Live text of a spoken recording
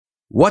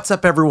What's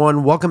up,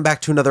 everyone? Welcome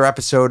back to another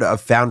episode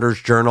of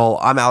Founders Journal.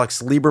 I'm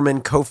Alex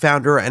Lieberman,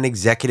 co-founder and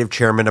executive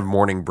chairman of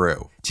Morning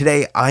Brew.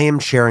 Today, I am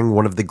sharing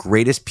one of the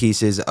greatest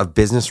pieces of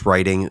business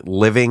writing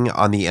living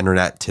on the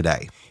internet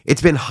today.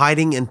 It's been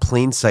hiding in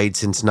plain sight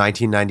since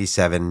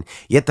 1997,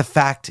 yet the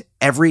fact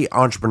every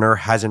entrepreneur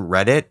hasn't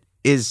read it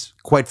is,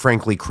 quite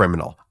frankly,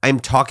 criminal. I'm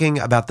talking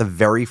about the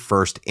very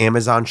first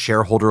Amazon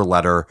shareholder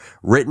letter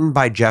written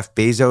by Jeff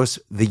Bezos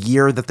the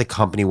year that the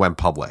company went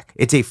public.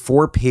 It's a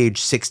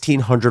 4-page,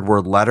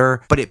 1,600-word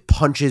letter, but it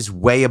punches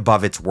way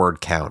above its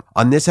word count.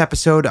 On this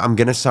episode, I'm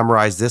going to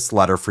summarize this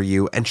letter for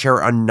you and share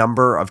a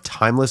number of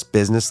timeless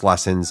business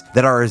lessons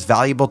that are as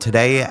valuable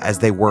today as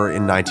they were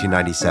in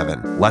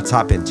 1997. Let's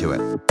hop into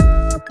it.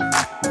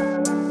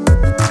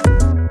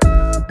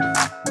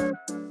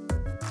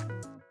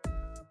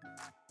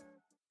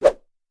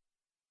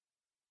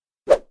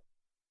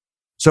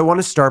 So I want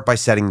to start by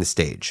setting the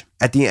stage.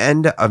 At the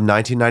end of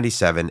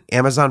 1997,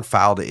 Amazon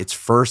filed its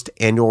first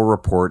annual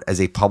report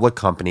as a public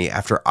company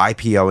after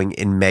IPOing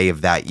in May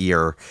of that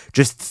year,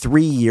 just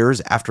 3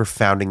 years after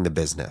founding the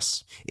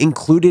business.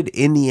 Included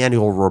in the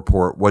annual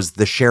report was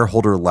the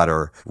shareholder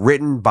letter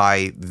written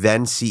by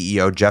then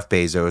CEO Jeff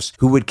Bezos,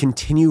 who would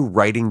continue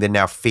writing the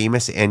now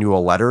famous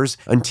annual letters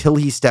until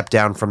he stepped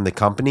down from the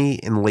company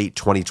in late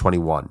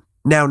 2021.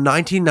 Now,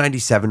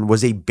 1997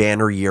 was a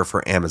banner year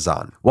for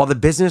Amazon. While the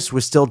business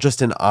was still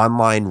just an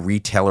online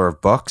retailer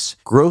of books,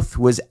 growth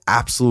was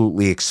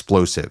absolutely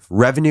explosive.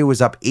 Revenue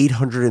was up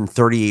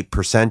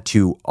 838%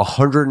 to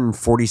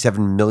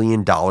 $147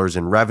 million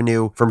in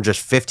revenue from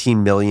just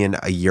 $15 million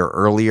a year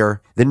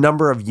earlier. The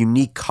number of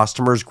unique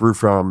customers grew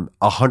from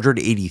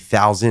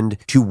 180,000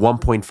 to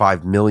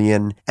 1.5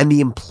 million, and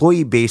the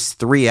employee base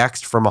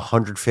 3x'd from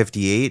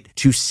 158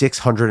 to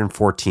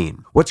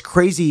 614. What's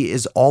crazy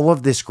is all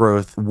of this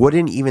growth wouldn't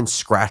even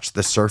scratch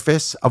the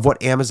surface of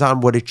what Amazon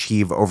would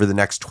achieve over the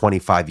next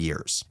 25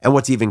 years. And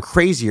what's even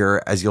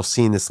crazier, as you'll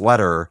see in this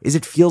letter, is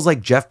it feels like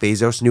Jeff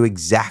Bezos knew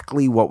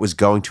exactly what was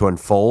going to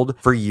unfold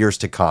for years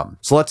to come.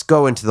 So let's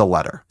go into the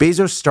letter.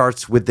 Bezos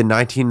starts with the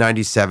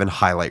 1997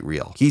 highlight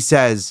reel. He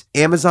says,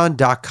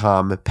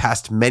 Amazon.com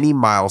passed many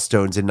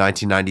milestones in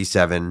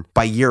 1997.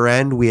 By year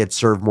end, we had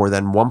served more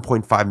than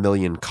 1.5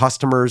 million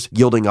customers,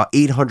 yielding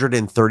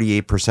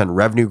 838%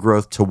 revenue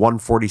growth to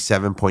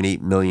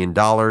 $147.8 million,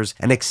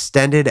 and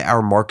extended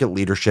our market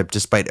leadership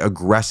despite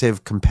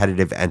aggressive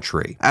competitive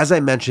entry. As I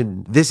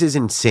mentioned, this is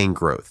insane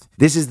growth.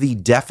 This is the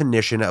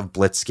definition of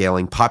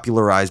blitzscaling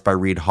popularized by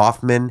Reid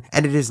Hoffman,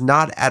 and it is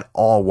not at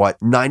all what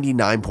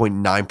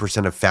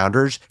 99.9% of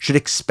founders should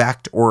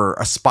expect or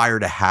aspire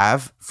to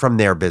have from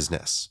their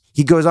business.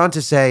 He goes on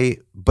to say,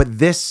 but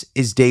this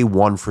is day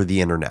one for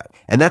the internet.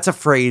 And that's a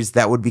phrase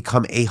that would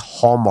become a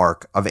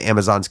hallmark of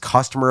Amazon's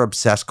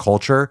customer-obsessed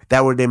culture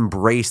that would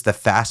embrace the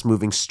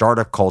fast-moving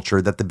startup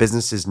culture that the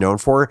business is known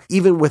for,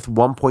 even with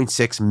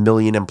 1.6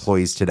 million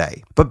employees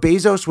today. But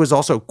Bezos was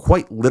also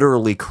quite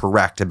literally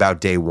correct about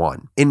day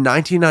one. In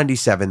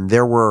 1997,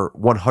 there were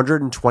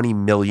 120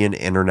 million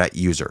internet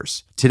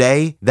users.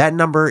 Today, that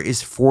number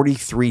is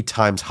 43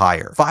 times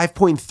higher.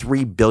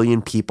 5.3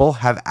 billion people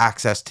have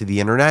access to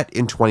the internet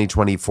in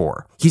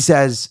 2024. He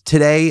says,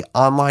 today,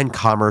 online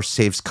commerce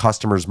saves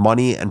customers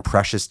money and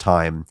precious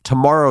time.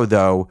 Tomorrow,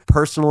 though,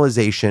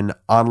 personalization,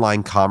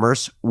 online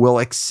commerce will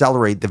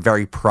accelerate the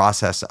very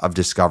process of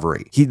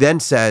discovery. He then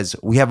says,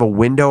 we have a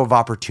window of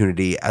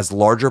opportunity as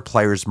larger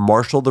players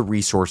marshal the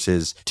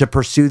resources to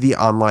pursue the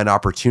online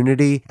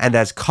opportunity, and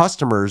as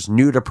customers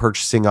new to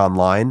purchasing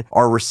online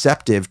are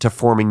receptive to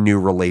forming new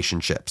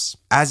relationships.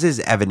 As is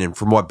evident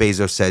from what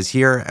Bezos says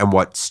here and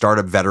what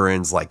startup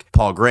veterans like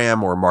Paul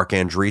Graham or Mark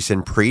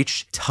Andreessen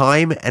preach,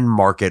 time and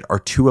market are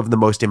two of the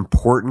most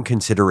important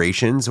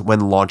considerations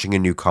when launching a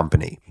new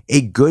company.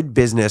 A good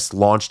business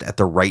launched at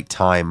the right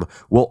time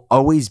will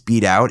always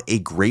beat out a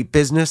great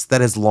business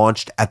that is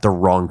launched at the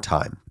wrong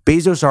time.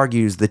 Bezos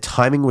argues the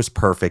timing was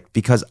perfect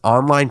because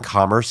online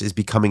commerce is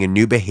becoming a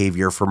new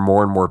behavior for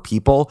more and more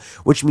people,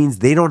 which means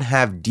they don't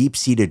have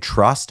deep-seated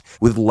trust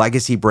with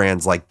legacy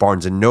brands like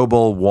Barnes &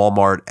 Noble,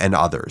 Walmart, and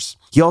others.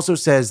 He also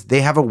says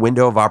they have a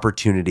window of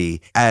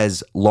opportunity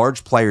as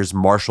large players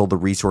marshal the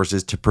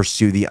resources to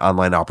pursue the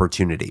online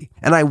opportunity.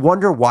 And I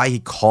wonder why he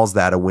calls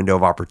that a window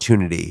of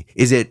opportunity.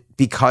 Is it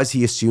because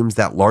he assumes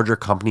that larger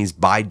companies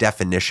by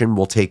definition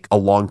will take a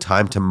long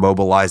time to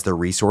mobilize their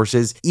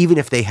resources, even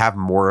if they have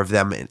more of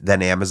them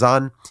than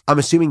Amazon? I'm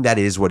assuming that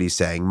is what he's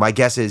saying. My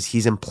guess is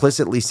he's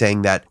implicitly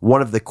saying that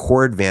one of the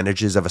core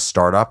advantages of a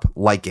startup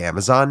like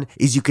Amazon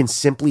is you can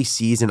simply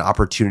seize an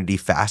opportunity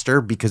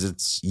faster because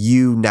it's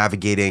you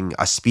navigating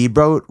a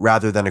speedboat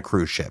rather than a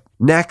cruise ship.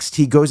 Next,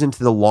 he goes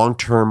into the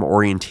long-term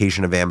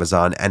orientation of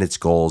Amazon and its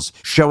goals,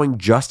 showing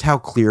just how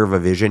clear of a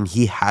vision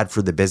he had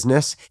for the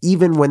business,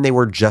 even when they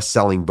were just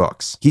selling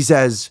books. He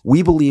says,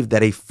 we believe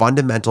that a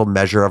fundamental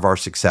measure of our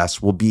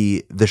success will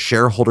be the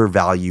shareholder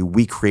value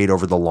we create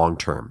over the long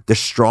term. The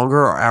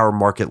stronger our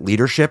market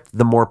leadership,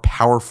 the more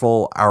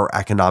powerful our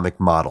economic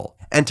model.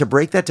 And to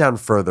break that down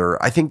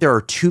further, I think there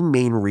are two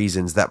main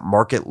reasons that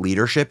market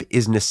leadership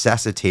is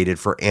necessitated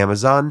for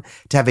Amazon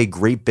to have a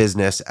great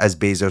business, as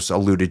Bezos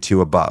alluded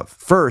to above.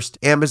 First,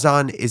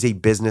 Amazon is a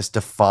business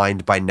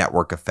defined by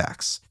network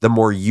effects. The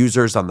more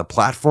users on the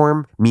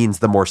platform means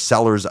the more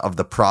sellers of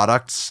the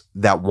products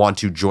that want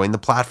to join the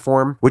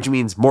platform, which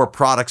means more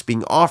products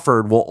being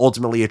offered will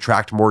ultimately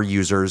attract more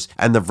users,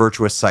 and the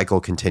virtuous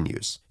cycle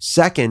continues.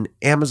 Second,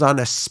 Amazon,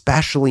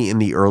 especially in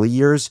the early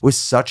years, was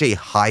such a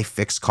high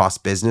fixed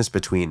cost business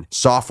between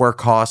software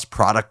costs,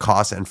 product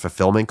costs, and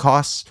fulfillment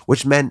costs,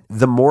 which meant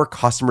the more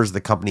customers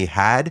the company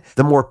had,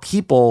 the more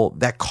people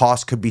that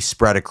cost could be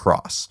spread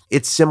across.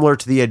 It's similar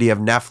to the idea of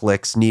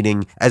Netflix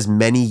needing as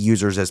many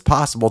users as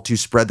possible to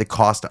spread the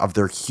cost of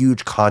their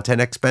huge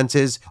content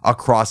expenses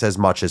across as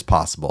much as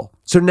possible.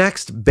 So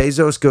next,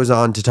 Bezos goes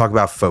on to talk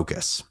about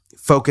focus.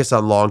 Focus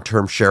on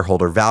long-term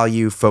shareholder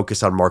value,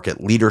 focus on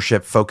market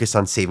leadership, focus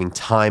on saving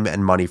time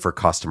and money for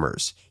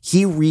customers.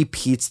 He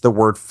repeats the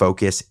word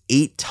focus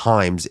 8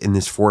 times in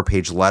this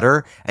 4-page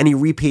letter, and he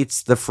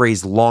repeats the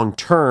phrase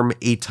long-term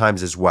 8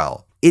 times as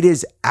well. It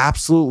is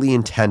absolutely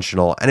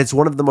intentional, and it's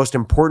one of the most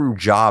important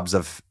jobs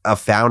of a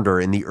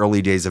founder in the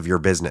early days of your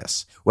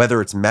business.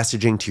 Whether it's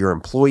messaging to your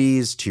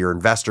employees, to your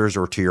investors,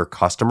 or to your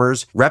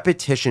customers,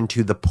 repetition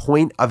to the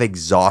point of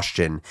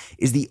exhaustion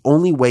is the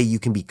only way you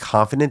can be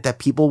confident that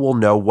people will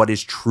know what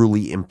is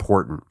truly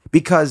important.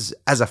 Because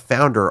as a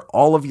founder,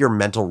 all of your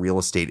mental real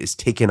estate is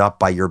taken up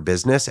by your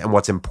business and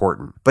what's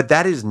important. But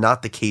that is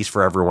not the case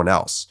for everyone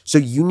else. So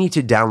you need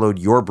to download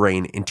your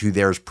brain into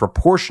theirs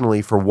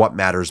proportionally for what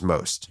matters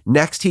most.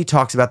 Next, he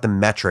talks about the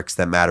metrics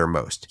that matter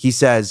most. He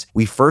says,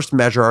 we first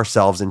measure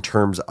ourselves in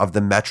terms of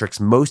the metrics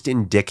most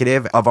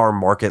indicative of our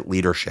market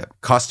leadership: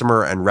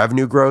 customer and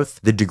revenue growth,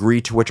 the degree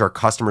to which our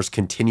customers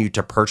continue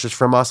to purchase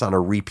from us on a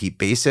repeat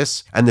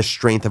basis, and the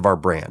strength of our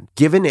brand.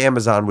 Given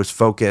Amazon was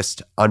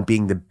focused on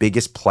being the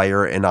biggest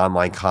player in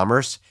online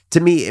commerce, to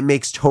me, it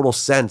makes total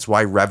sense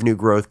why revenue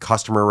growth,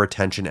 customer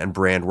retention, and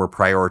brand were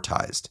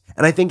prioritized.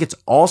 And I think it's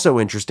also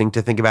interesting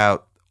to think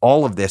about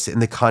all of this in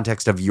the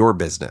context of your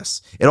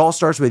business. It all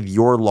starts with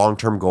your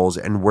long-term goals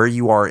and where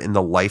you are in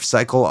the life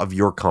cycle of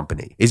your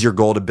company. Is your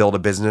goal to build a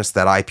business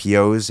that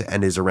IPOs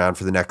and is around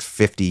for the next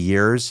 50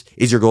 years?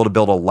 Is your goal to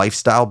build a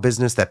lifestyle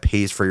business that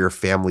pays for your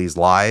family's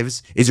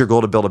lives? Is your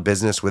goal to build a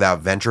business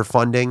without venture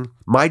funding?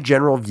 My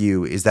general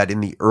view is that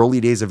in the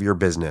early days of your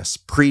business,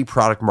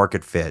 pre-product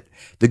market fit,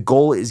 the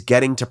goal is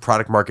getting to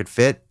product market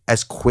fit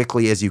as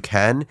quickly as you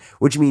can,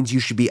 which means you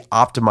should be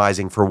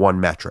optimizing for one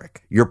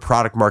metric, your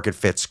product market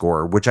fit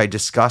score, which I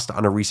discussed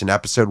on a recent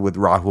episode with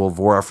Rahul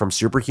Vora from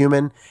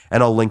Superhuman,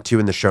 and I'll link to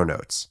in the show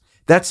notes.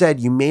 That said,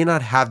 you may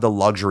not have the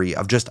luxury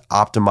of just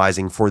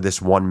optimizing for this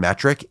one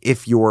metric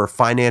if your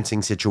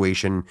financing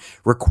situation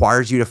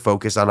requires you to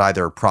focus on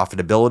either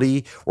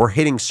profitability or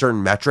hitting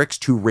certain metrics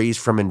to raise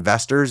from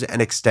investors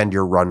and extend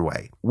your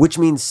runway, which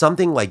means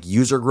something like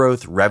user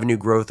growth, revenue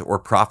growth,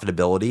 or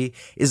profitability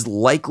is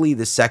likely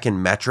the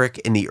second metric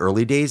in the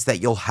early days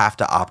that you'll have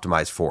to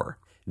optimize for.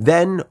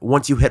 Then,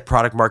 once you hit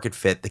product market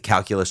fit, the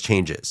calculus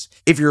changes.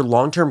 If your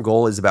long-term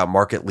goal is about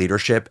market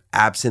leadership,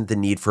 absent the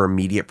need for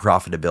immediate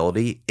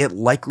profitability, it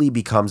likely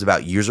becomes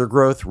about user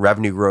growth,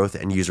 revenue growth,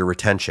 and user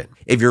retention.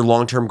 If your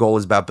long-term goal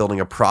is about building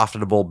a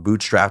profitable,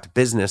 bootstrapped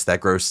business that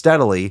grows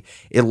steadily,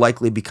 it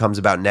likely becomes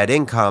about net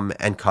income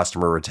and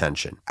customer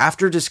retention.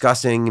 After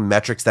discussing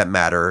metrics that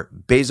matter,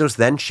 Bezos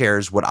then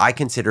shares what I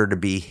consider to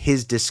be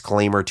his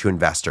disclaimer to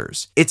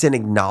investors. It's an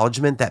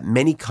acknowledgement that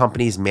many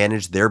companies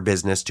manage their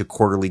business to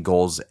quarterly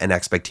goals and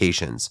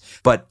expectations.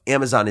 But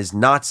Amazon is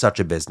not such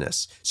a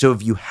business. So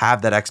if you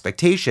have that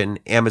expectation,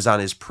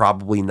 Amazon is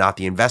probably not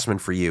the investment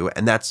for you.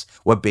 And that's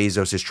what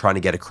Bezos is trying to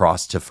get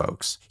across to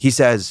folks. He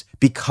says,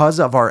 because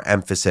of our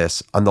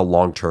emphasis on the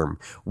long term,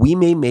 we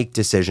may make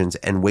decisions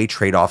and weigh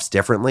trade-offs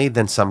differently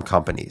than some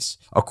companies.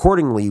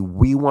 Accordingly,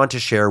 we want to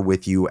share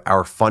with you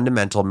our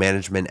fundamental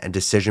management and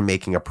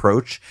decision-making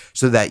approach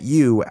so that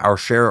you, our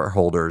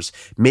shareholders,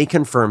 may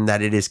confirm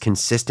that it is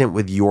consistent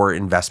with your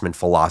investment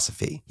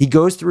philosophy. He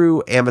goes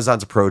through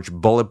Amazon's approach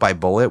bullet by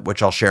bullet,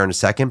 which I'll share in a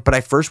second, but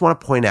I first want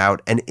to point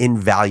out an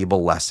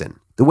invaluable lesson.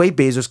 The way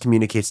Bezos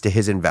communicates to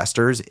his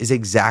investors is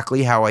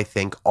exactly how I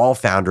think all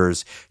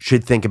founders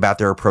should think about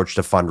their approach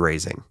to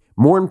fundraising.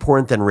 More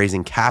important than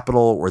raising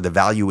capital or the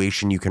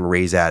valuation you can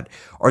raise at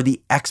are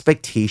the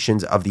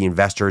expectations of the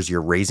investors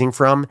you're raising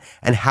from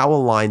and how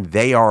aligned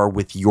they are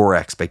with your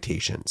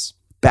expectations.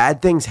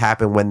 Bad things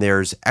happen when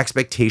there's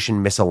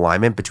expectation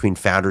misalignment between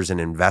founders and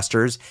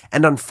investors,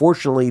 and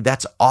unfortunately,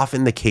 that's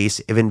often the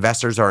case if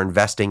investors are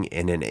investing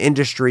in an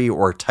industry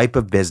or a type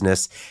of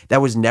business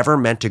that was never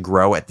meant to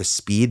grow at the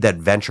speed that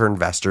venture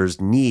investors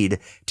need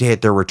to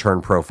hit their return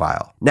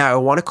profile. Now, I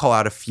want to call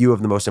out a few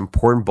of the most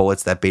important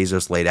bullets that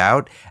Bezos laid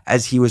out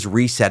as he was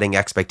resetting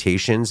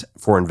expectations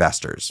for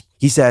investors.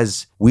 He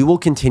says, we will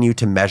continue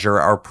to measure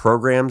our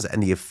programs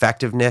and the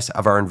effectiveness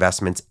of our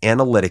investments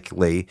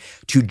analytically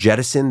to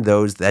jettison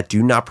those that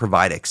do not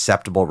provide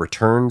acceptable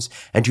returns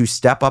and to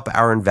step up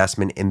our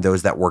investment in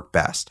those that work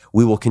best.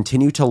 We will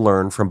continue to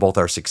learn from both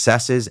our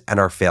successes and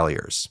our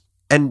failures.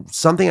 And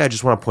something I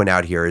just want to point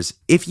out here is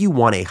if you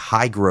want a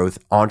high growth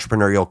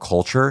entrepreneurial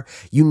culture,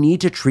 you need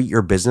to treat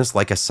your business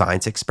like a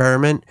science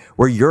experiment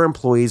where your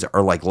employees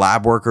are like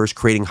lab workers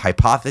creating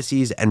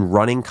hypotheses and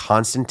running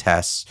constant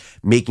tests,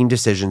 making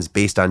decisions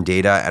based on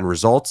data and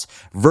results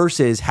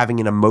versus having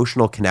an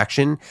emotional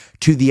connection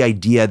to the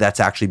idea that's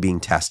actually being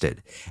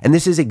tested. And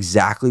this is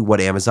exactly what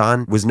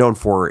Amazon was known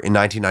for in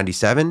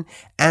 1997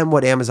 and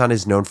what Amazon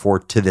is known for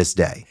to this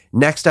day.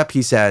 Next up,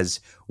 he says,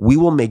 we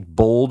will make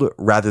bold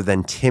rather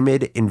than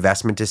timid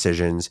investment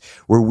decisions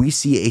where we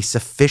see a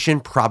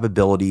sufficient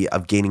probability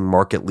of gaining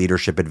market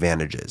leadership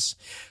advantages.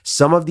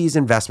 Some of these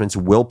investments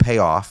will pay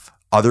off,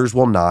 others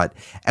will not,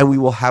 and we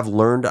will have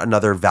learned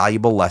another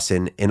valuable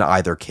lesson in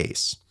either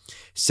case.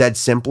 Said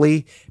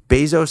simply,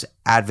 Bezos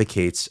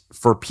advocates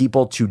for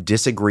people to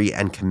disagree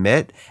and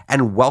commit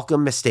and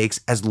welcome mistakes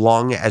as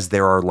long as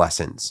there are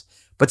lessons.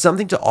 But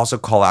something to also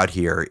call out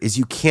here is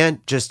you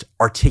can't just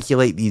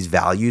articulate these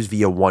values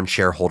via one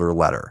shareholder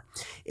letter.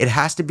 It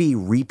has to be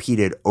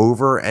repeated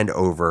over and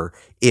over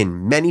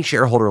in many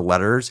shareholder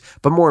letters,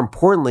 but more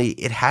importantly,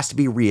 it has to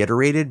be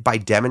reiterated by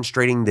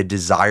demonstrating the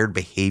desired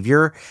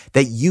behavior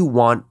that you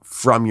want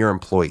from your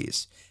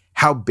employees.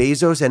 How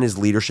Bezos and his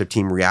leadership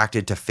team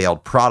reacted to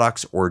failed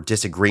products or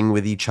disagreeing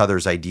with each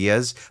other's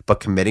ideas, but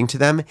committing to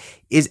them,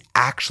 is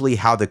actually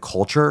how the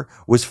culture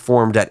was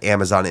formed at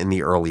Amazon in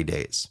the early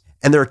days.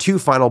 And there are two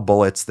final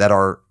bullets that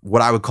are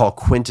what I would call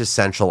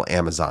quintessential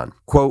Amazon.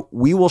 Quote,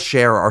 we will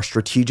share our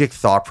strategic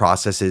thought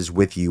processes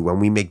with you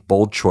when we make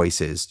bold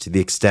choices to the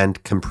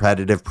extent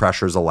competitive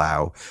pressures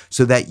allow,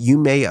 so that you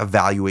may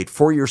evaluate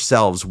for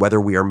yourselves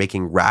whether we are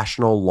making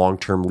rational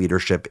long-term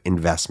leadership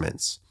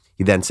investments.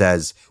 He then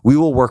says, we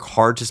will work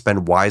hard to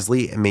spend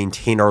wisely and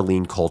maintain our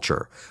lean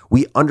culture.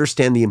 We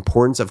understand the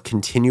importance of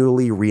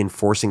continually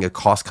reinforcing a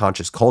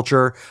cost-conscious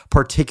culture,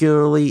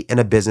 particularly in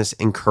a business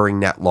incurring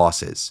net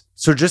losses.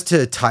 So just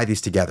to tie these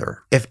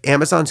together, if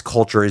Amazon's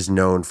culture is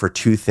known for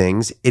two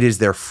things, it is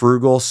their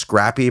frugal,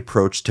 scrappy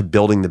approach to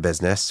building the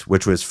business,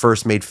 which was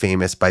first made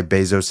famous by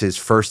Bezos'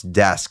 first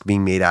desk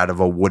being made out of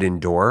a wooden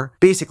door.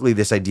 Basically,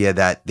 this idea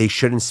that they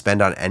shouldn't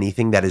spend on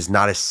anything that is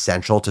not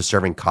essential to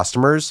serving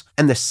customers.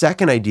 And the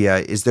second idea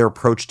is their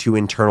approach to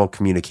internal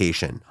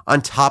communication.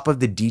 On top of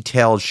the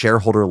detailed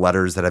shareholder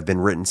letters that have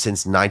been written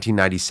since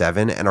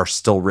 1997 and are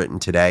still written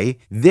today,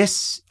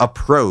 this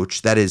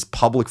approach that is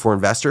public for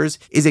investors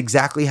is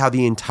exactly how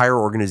the entire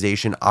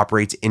organization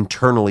operates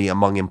internally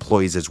among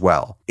employees as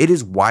well. It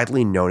is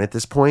widely known at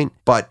this point,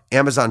 but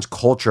Amazon's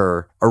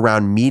culture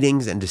around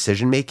meetings and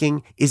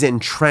decision-making is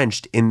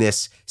entrenched in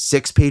this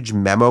 6-page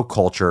memo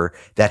culture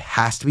that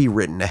has to be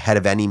written ahead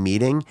of any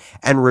meeting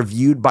and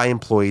reviewed by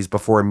employees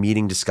before a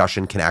meeting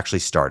discussion can actually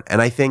start. And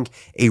I think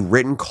a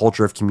written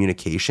culture of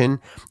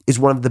communication is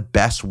one of the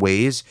best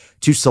ways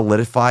to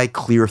solidify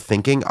clear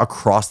thinking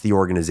across the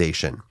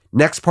organization.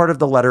 Next part of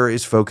the letter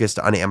is focused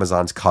on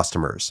Amazon's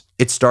customers.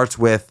 It starts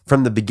with,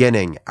 from the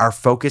beginning, our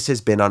focus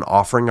has been on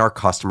offering our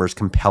customers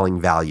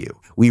compelling value.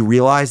 We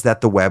realized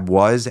that the web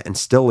was and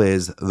still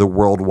is the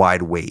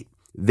worldwide weight.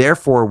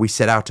 Therefore, we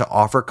set out to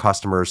offer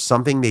customers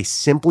something they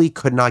simply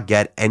could not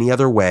get any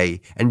other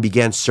way and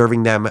began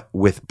serving them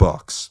with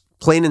books.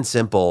 Plain and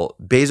simple,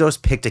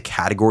 Bezos picked a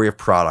category of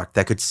product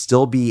that could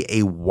still be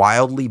a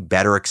wildly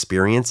better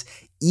experience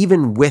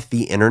even with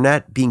the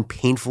internet being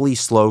painfully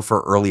slow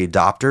for early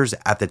adopters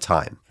at the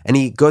time. And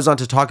he goes on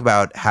to talk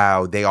about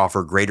how they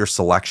offer greater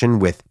selection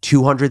with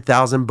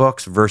 200,000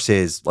 books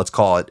versus, let's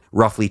call it,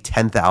 roughly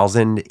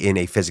 10,000 in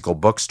a physical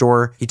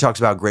bookstore. He talks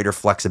about greater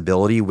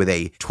flexibility with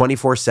a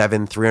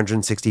 24/7,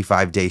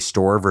 365-day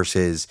store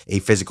versus a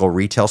physical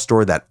retail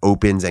store that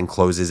opens and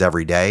closes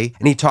every day.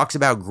 And he talks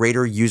about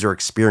greater user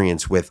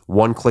experience with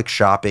one-click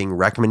shopping,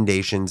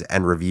 recommendations,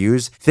 and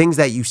reviews, things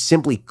that you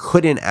simply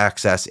couldn't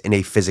access in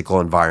a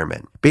physical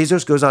environment.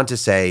 Bezos goes on to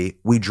say,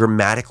 we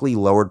dramatically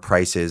lowered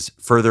prices,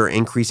 further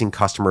increasing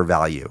customer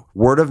value.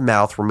 Word of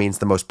mouth remains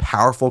the most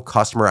powerful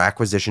customer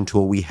acquisition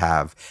tool we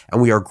have,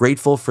 and we are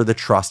grateful for the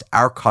trust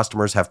our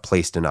customers have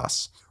placed in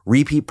us.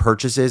 Repeat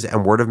purchases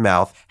and word of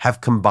mouth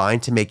have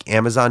combined to make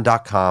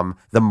Amazon.com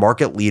the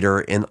market leader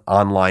in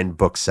online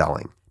book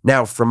selling.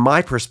 Now, from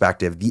my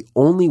perspective, the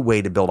only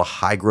way to build a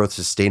high-growth,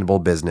 sustainable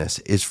business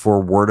is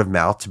for word of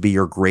mouth to be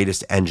your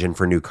greatest engine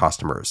for new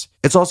customers.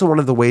 It's also one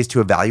of the ways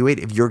to evaluate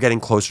if you're getting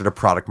closer to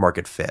product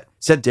market fit.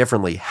 Said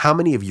differently, how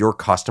many of your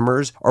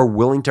customers are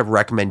willing to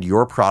recommend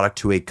your product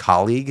to a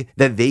colleague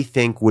that they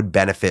think would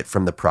benefit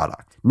from the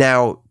product?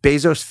 Now,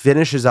 Bezos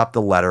finishes up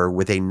the letter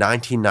with a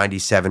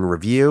 1997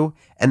 review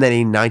and then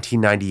a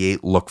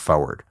 1998 look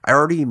forward. I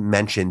already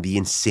mentioned the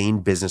insane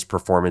business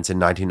performance in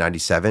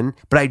 1997,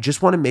 but I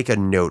just want to make a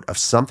note of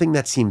something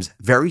that seems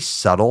very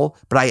subtle,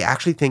 but I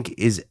actually think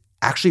is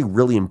actually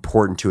really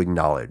important to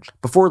acknowledge.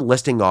 Before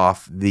listing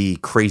off the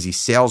crazy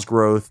sales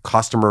growth,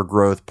 customer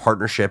growth,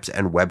 partnerships,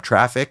 and web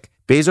traffic,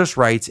 Bezos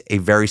writes a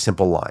very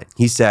simple line.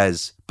 He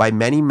says, by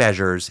many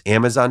measures,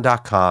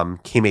 Amazon.com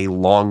came a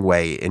long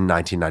way in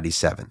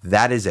 1997.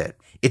 That is it.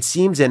 It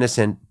seems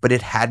innocent, but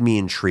it had me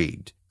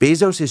intrigued.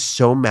 Bezos is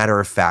so matter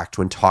of fact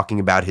when talking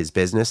about his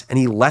business, and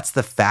he lets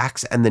the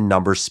facts and the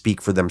numbers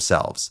speak for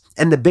themselves.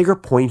 And the bigger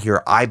point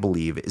here, I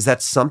believe, is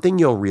that something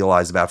you'll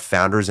realize about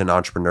founders and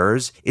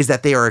entrepreneurs is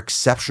that they are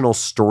exceptional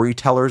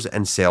storytellers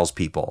and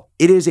salespeople.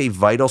 It is a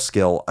vital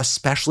skill,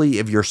 especially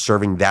if you're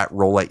serving that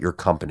role at your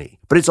company.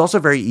 But it's also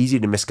very easy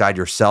to misguide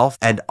yourself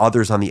and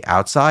others on the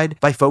outside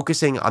by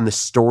focusing on the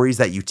stories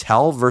that you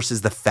tell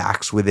versus the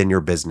facts within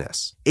your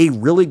business. A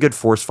really good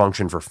force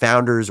function for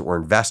founders or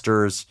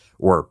investors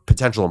or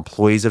potential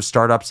employees of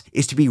startups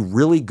is to be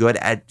really good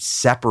at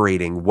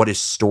separating what is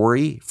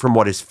story from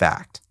what is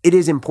fact. It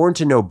is important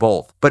to know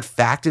both, but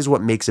fact is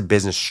what makes a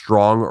business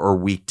strong or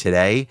weak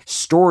today.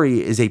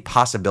 Story is a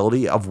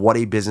possibility of what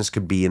a business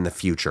could be in the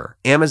future.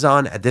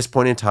 Amazon, at this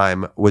point in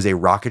time, was a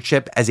rocket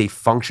ship as a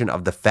function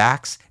of the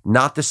facts,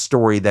 not the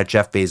story that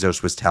Jeff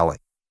Bezos was telling.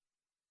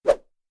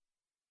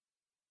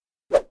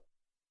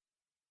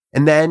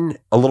 And then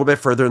a little bit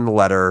further in the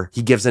letter,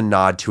 he gives a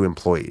nod to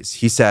employees.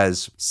 He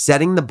says,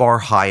 setting the bar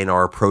high in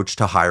our approach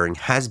to hiring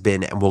has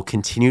been and will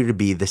continue to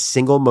be the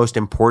single most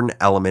important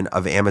element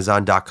of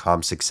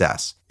Amazon.com's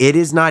success. It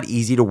is not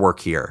easy to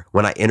work here.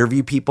 When I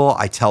interview people,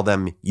 I tell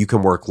them you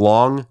can work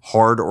long,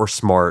 hard, or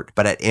smart,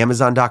 but at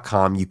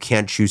Amazon.com, you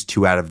can't choose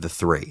 2 out of the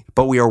 3.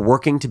 But we are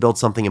working to build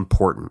something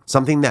important,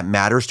 something that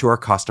matters to our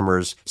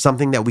customers,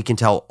 something that we can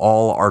tell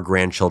all our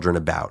grandchildren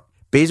about.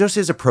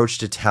 Bezos' approach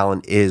to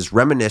talent is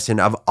reminiscent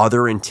of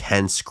other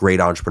intense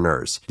great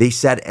entrepreneurs. They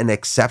set an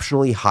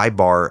exceptionally high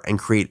bar and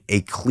create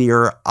a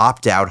clear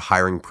opt-out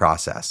hiring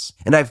process.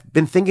 And I've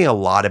been thinking a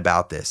lot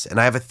about this, and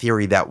I have a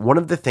theory that one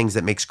of the things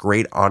that makes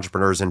great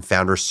entrepreneurs and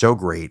founders so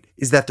great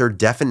is that their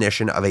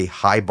definition of a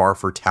high bar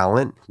for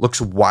talent looks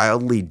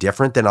wildly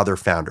different than other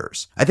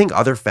founders. I think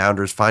other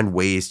founders find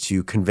ways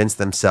to convince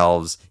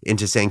themselves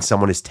into saying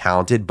someone is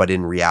talented, but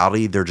in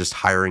reality, they're just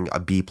hiring a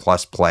B+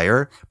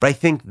 player. But I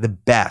think the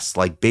best,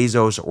 like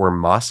Bezos or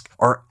Musk,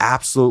 are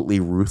absolutely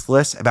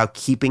ruthless about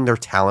keeping their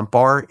talent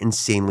bar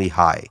insanely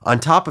high. On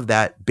top of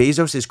that,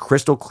 Bezos is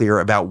crystal clear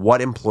about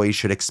what employees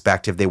should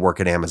expect if they work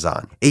at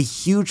Amazon. A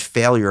huge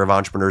failure of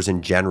entrepreneurs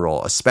in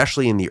general,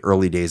 especially in the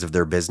early days of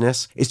their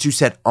business, is to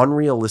set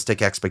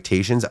unrealistic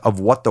expectations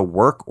of what the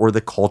work or the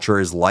culture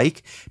is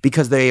like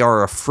because they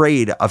are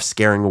afraid of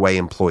scaring away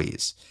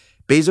employees.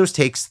 Bezos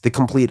takes the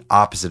complete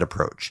opposite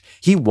approach.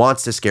 He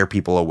wants to scare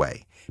people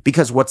away,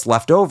 because what's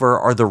left over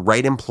are the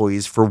right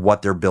employees for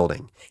what they're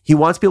building. He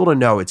wants people to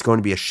know it's going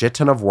to be a shit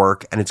ton of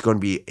work and it's going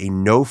to be a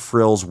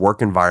no-frills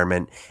work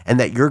environment and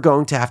that you're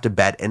going to have to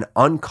bet an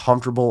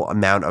uncomfortable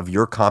amount of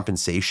your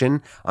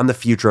compensation on the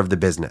future of the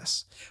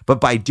business.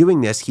 But by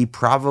doing this, he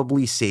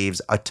probably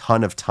saves a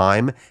ton of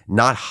time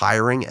not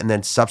hiring and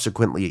then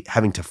subsequently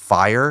having to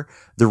fire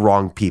the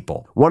wrong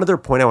people. One other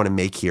point I want to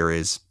make here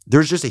is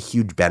there's just a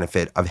huge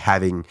benefit of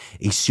having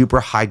a super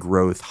high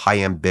growth, high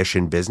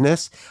ambition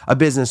business, a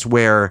business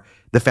where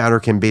the founder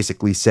can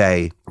basically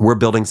say, we're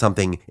building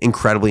something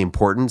incredibly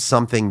important,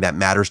 something that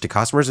matters to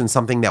customers, and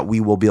something that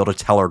we will be able to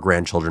tell our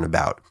grandchildren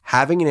about.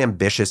 Having an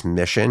ambitious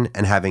mission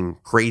and having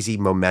crazy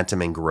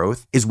momentum and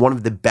growth is one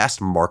of the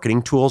best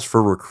marketing tools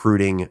for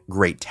recruiting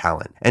great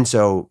talent. And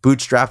so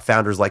bootstrap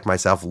founders like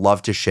myself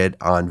love to shit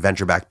on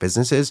venture-backed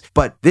businesses,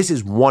 but this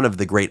is one of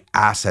the great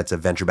assets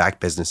of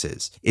venture-backed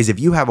businesses, is if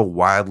you have a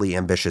wildly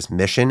ambitious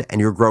mission and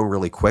you're growing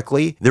really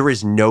quickly, there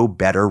is no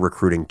better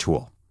recruiting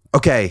tool.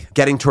 Okay,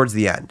 getting towards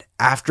the end.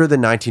 After the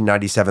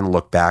 1997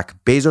 look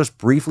back, Bezos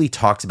briefly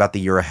talks about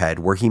the year ahead,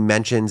 where he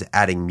mentions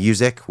adding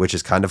music, which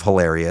is kind of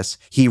hilarious.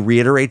 He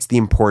reiterates the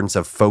importance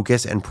of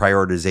focus and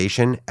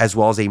prioritization, as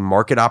well as a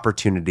market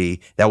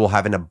opportunity that will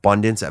have an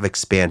abundance of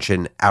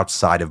expansion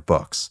outside of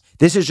books.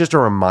 This is just a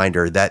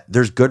reminder that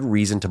there's good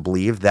reason to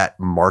believe that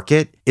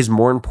market is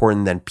more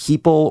important than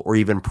people or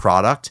even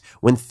product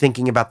when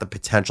thinking about the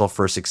potential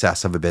for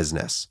success of a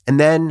business. And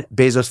then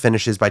Bezos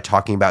finishes by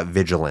talking about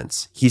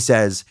vigilance. He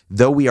says,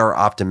 though we are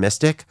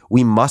optimistic,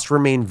 we must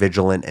remain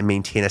vigilant and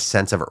maintain a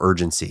sense of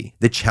urgency.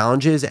 The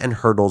challenges and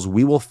hurdles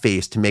we will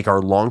face to make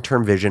our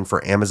long-term vision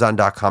for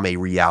Amazon.com a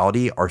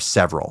reality are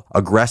several.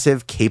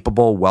 Aggressive,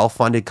 capable,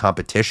 well-funded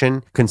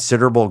competition,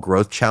 considerable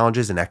growth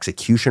challenges and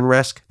execution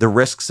risk, the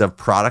risks of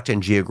product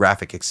and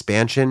geographic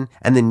expansion,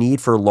 and the need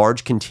for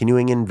large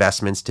continuing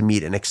investments to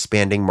meet an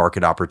expanding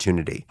market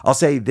opportunity. I'll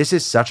say this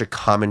is such a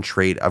common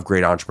trait of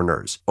great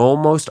entrepreneurs.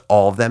 Almost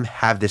all of them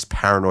have this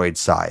paranoid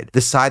side,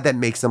 the side that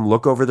makes them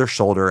look over their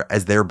shoulder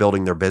as they're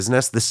building their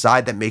business, the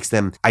side that makes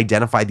them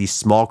identify these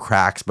small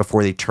cracks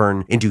before they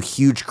turn into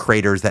huge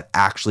craters that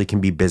actually can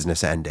be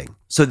business ending.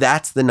 So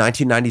that's the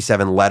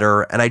 1997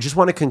 letter, and I just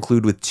want to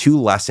conclude with 2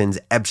 lessons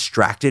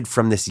abstracted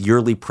from this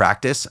yearly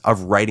practice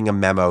of writing a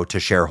memo to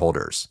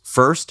shareholders.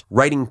 First,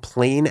 writing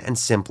plain and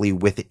simply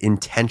with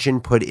intention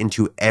put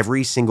into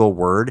every single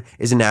word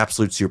is an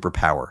absolute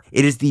superpower.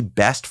 It is the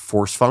best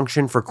force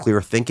function for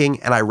clear thinking,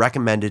 and I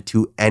recommend it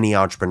to any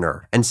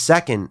entrepreneur. And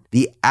second,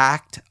 the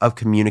act of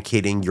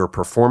communicating your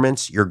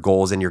performance, your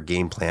goals, and your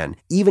game plan,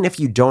 even if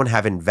you don't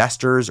have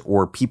investors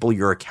or people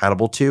you're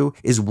accountable to,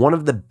 is one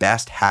of the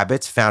best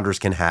habits founders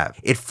can have.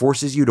 It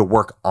forces you to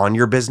work on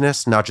your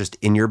business, not just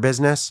in your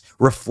business,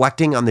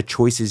 reflecting on the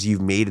choices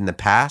you've made in the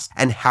past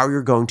and how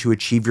you're going to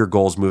achieve your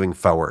goals moving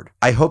forward.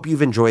 I hope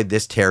you've enjoyed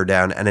this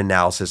teardown and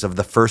analysis of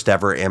the first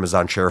ever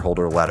Amazon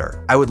shareholder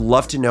letter. I would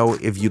love to know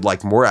if you'd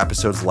like more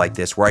episodes like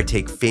this where I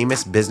take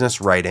famous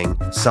business writing,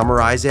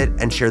 summarize it,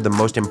 and share the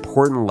most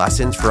important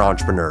lessons for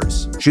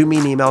entrepreneurs. Shoot me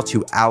an email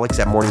to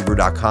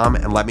alex@morningbrew.com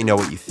and let me know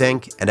what you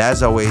think. And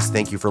as always,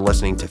 thank you for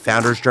listening to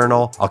Founders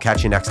Journal. I'll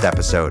catch you next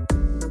episode.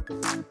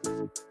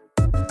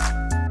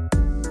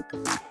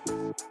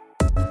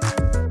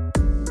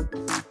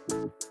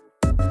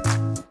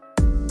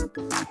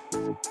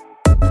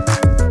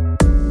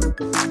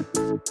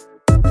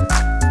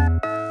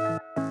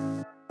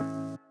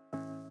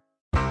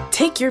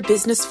 Take your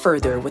business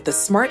further with the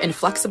smart and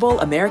flexible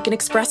American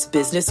Express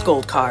Business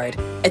Gold Card.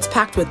 It's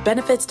packed with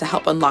benefits to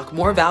help unlock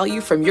more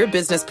value from your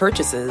business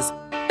purchases.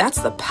 That's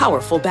the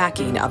powerful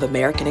backing of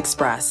American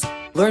Express.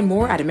 Learn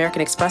more at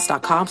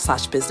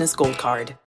americanexpress.com/businessgoldcard.